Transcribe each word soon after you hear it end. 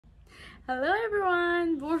Hello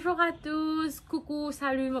everyone, bonjour à tous, coucou,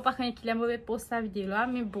 salut, moi par contre qui l'a mauvais pour sa vidéo là,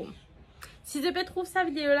 mais bon. Si je peux trouver sa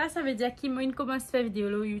vidéo là, ça veut dire qu'il m'a commencé à faire vidéo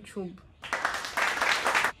là YouTube.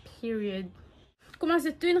 Period. Commence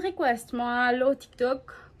tout une request, moi, là TikTok,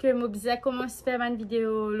 que moi bizarre commence à faire une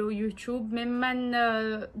vidéo là YouTube, même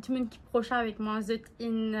man, tout le monde qui est proche avec moi, c'est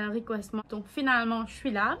une request. Donc finalement, je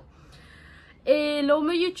suis là. Et là,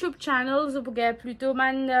 mon YouTube channel, je peux plutôt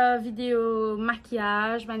ma vidéo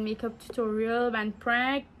maquillage, ma make-up tutorial, ma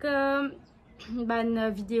prank, ma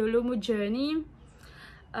vidéo là, mon journey,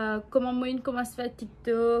 comment moi commence à faire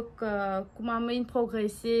TikTok, comment moi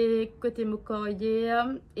progresser côté mon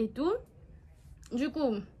carrière et tout. Du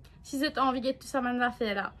coup, si vous avez envie de tout ça, man va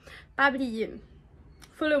faire là. Pas oublier,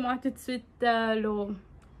 follow-moi tout de suite là.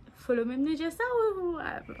 Follow même déjà ça ou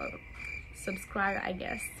subscribe, I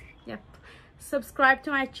guess. Yep. Subscribe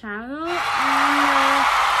to my channel.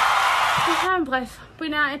 Enfin, bref,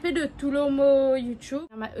 prenez un peu de tout le mot YouTube.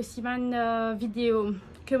 Il y a aussi une vidéo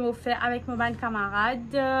que je fais avec mes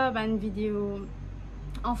camarades, une vidéo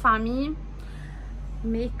en famille,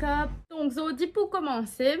 make-up. Donc, je dis pour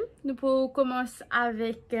commencer, nous pouvons commencer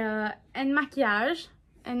avec un maquillage.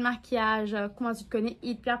 Un maquillage, comment tu connais,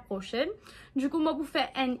 Eid la prochaine. Du coup, moi, pour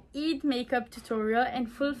faire un Eid makeup tutorial, un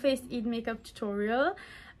full face Eid makeup tutorial.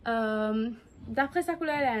 D'après sa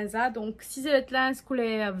couleur Lenza, donc si c'est le lens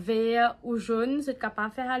couleur vert ou jaune, vous êtes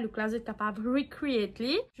capable de faire un look là, vous êtes capable de recreate.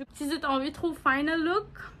 Si vous avez envie de trouver final look,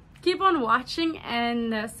 keep on watching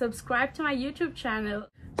and subscribe to my YouTube channel.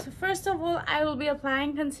 So first of all, I will be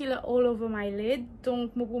applying concealer all over my lid.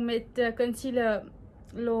 Donc, je vais mettre concealer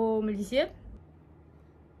au lisier.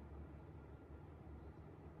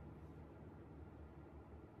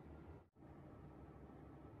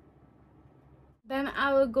 Then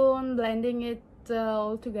I will go on blending it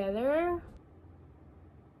all together.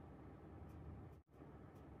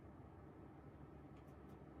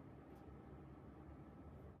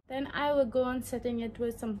 Then I will go on setting it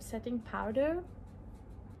with some setting powder.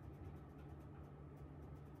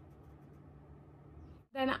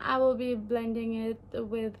 Then I will be blending it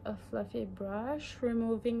with a fluffy brush,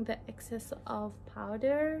 removing the excess of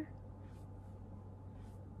powder.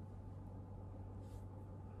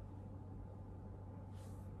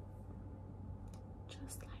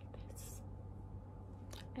 Just like this.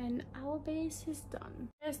 And our base is done.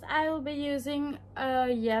 First, I will be using a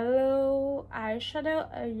yellow eyeshadow,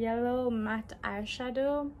 a yellow matte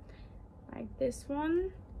eyeshadow, like this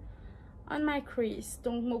one, on my crease.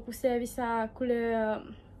 Donc, je vais servir sa couleur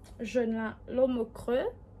jaune là, l'homme creux.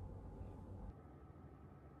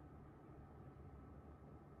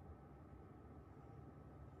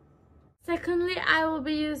 Secondly, I will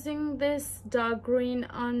be using this dark green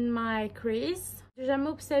on my crease. J'ai jamais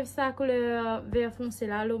observé sa couleur vert foncé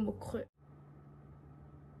là, l'homme creux.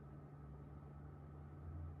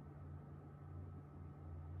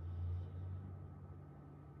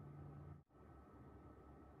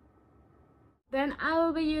 Then I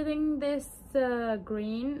will be using this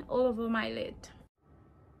green all over my lid.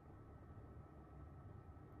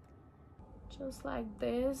 Just like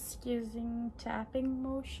this, using tapping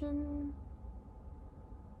motion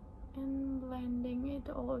and blending it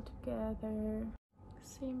all together.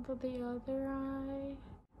 Same for the other eye.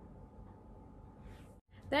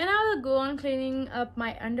 Then I will go on cleaning up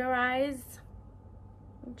my under eyes,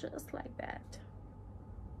 just like that.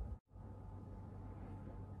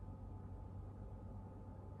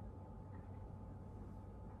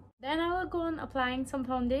 Then I will go on applying some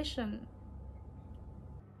foundation.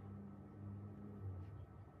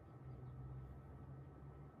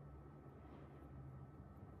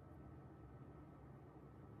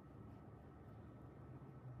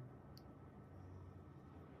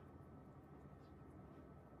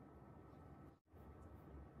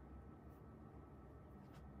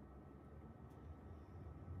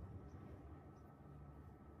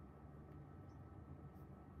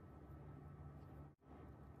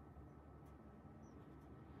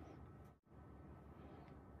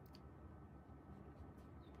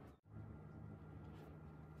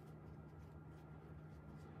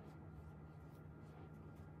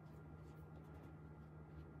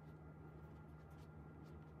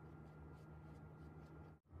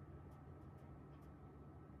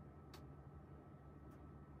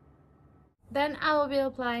 Then I will be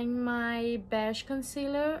applying my beige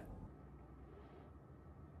concealer.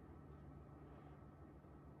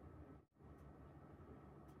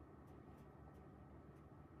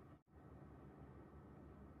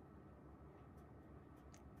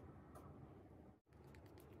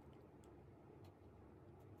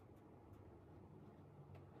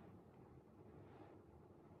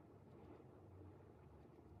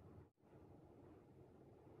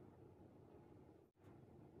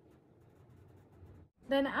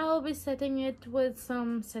 Then I'll be setting it with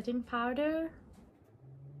some setting powder.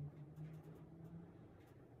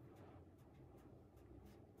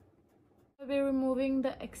 I'll be removing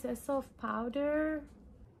the excess of powder.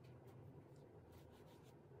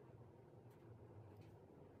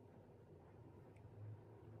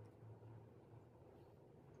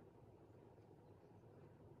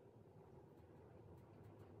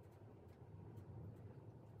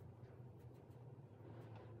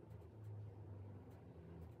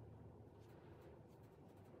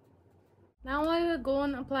 Now I will go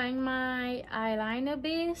on applying my eyeliner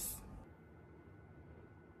base.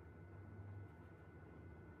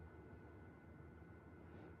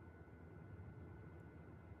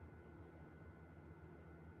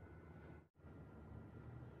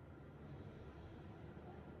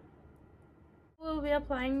 We'll be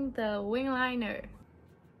applying the wing liner.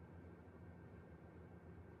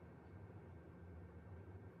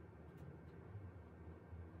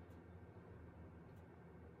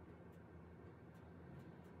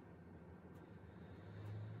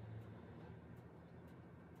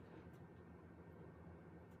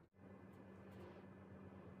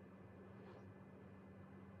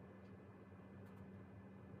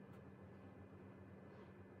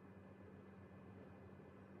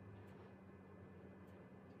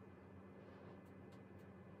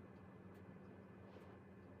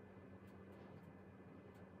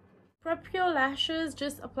 Prep your lashes,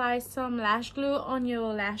 just apply some lash glue on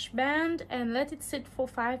your lash band and let it sit for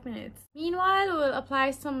 5 minutes. Meanwhile, we'll apply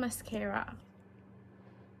some mascara.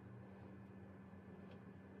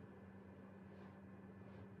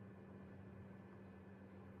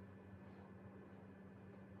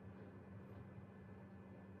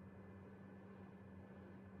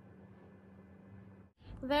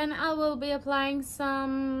 Then I will be applying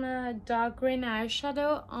some dark green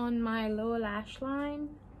eyeshadow on my lower lash line.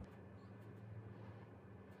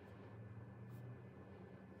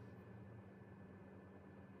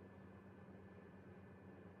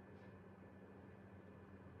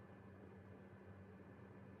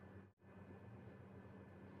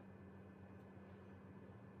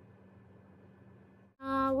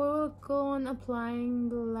 We will go on applying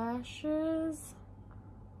the lashes.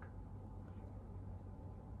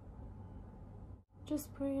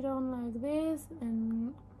 Just put it on like this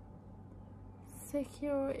and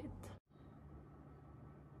secure it.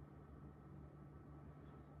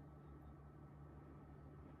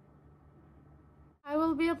 I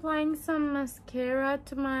will be applying some mascara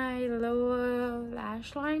to my lower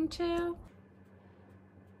lash line too.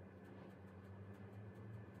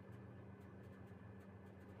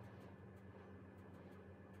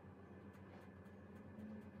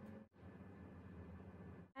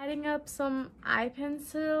 Adding up some eye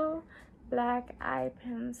pencil, black eye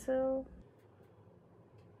pencil.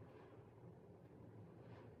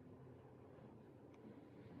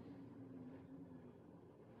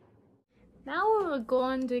 Now we will go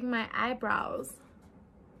on doing my eyebrows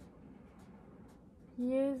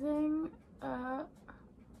using a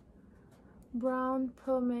brown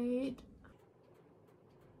pomade.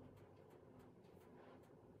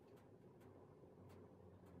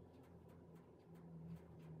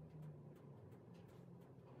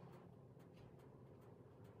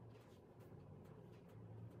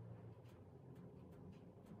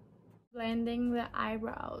 Blending the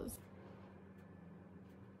eyebrows.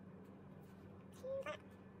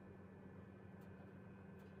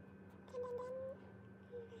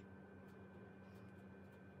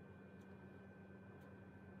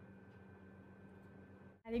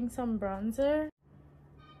 Adding some bronzer.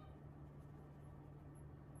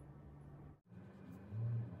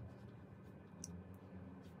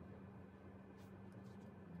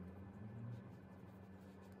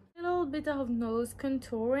 A little bit of nose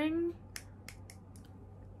contouring.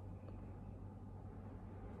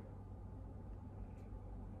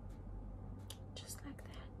 Just like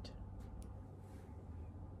that.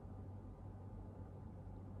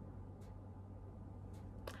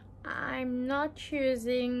 I'm not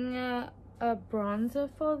using a bronzer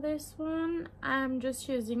for this one. I'm just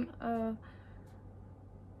using a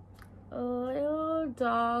little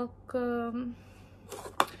dark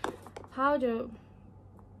powder,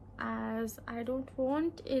 as I don't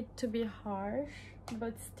want it to be harsh,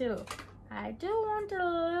 but still I do want a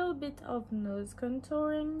little bit of nose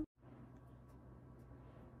contouring.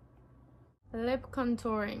 Lip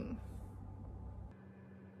contouring.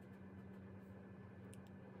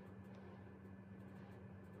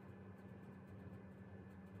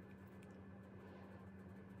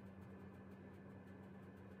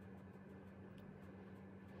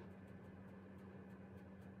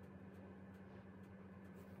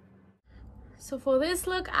 So for this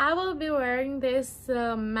look, I will be wearing this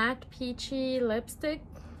matte peachy lipstick.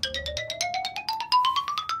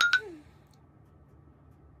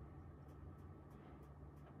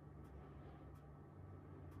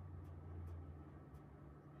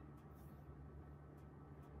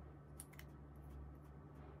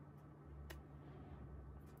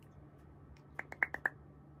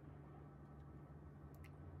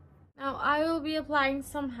 Now I will be applying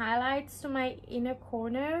some highlights to my inner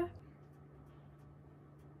corner.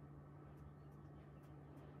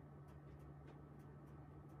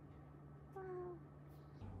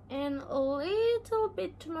 And a little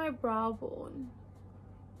bit to my brow bone.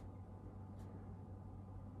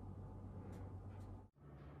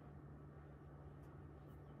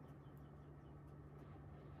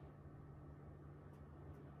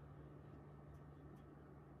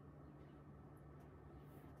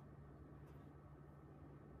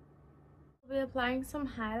 I'll be applying some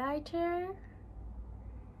highlighter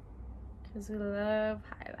because we love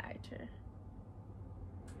highlighter.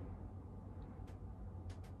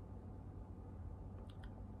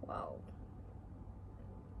 Wow.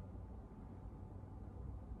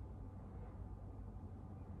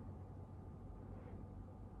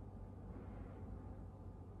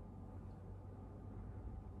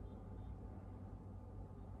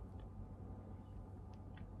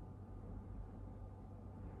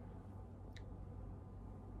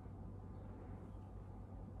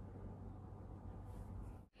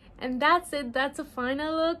 And that's it, that's a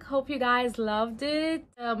final look. Hope you guys loved it.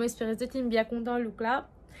 Moi j'espère que vous êtes bien content look là.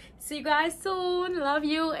 See you guys soon, love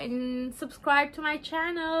you, and subscribe to my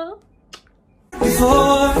channel.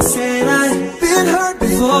 Before, said I've been hurt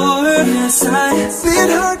before, yes I've been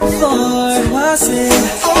hurt before. I said,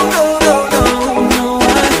 oh no, no, no.